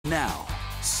Now,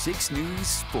 6 News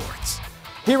Sports.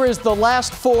 Here is the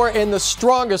last 4 and the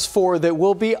strongest 4 that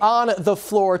will be on the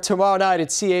floor tomorrow night at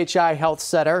CHI Health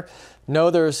Center. No,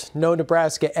 there's no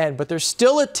Nebraska end, but there's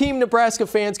still a team Nebraska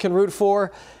fans can root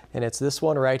for, and it's this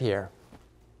one right here.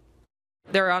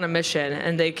 They're on a mission,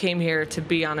 and they came here to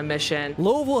be on a mission.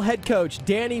 Louisville head coach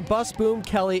Dani Busboom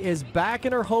Kelly is back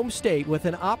in her home state with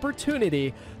an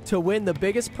opportunity to win the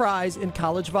biggest prize in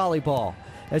college volleyball.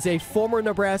 As a former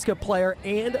Nebraska player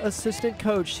and assistant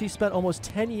coach, she spent almost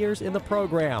 10 years in the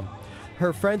program.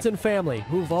 Her friends and family,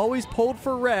 who've always pulled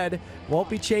for red, won't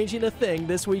be changing a thing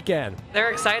this weekend.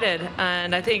 They're excited,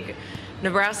 and I think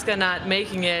Nebraska not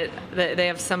making it, they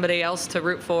have somebody else to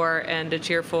root for and to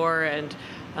cheer for, and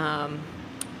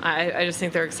I just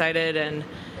think they're excited and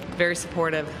very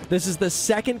supportive. This is the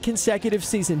second consecutive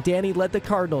season Dani led the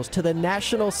Cardinals to the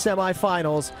national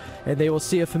semifinals, and they will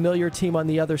see a familiar team on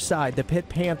the other side, the Pitt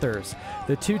Panthers.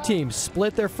 The two teams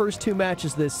split their first 2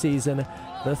 matches this season.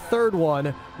 The third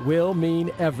one will mean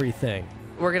everything.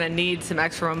 We're going to need some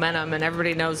extra momentum, and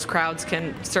everybody knows crowds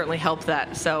can certainly help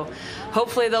that. So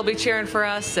hopefully they'll be cheering for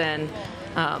us, and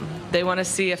they want to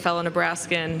see a fellow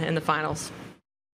Nebraskan in the finals.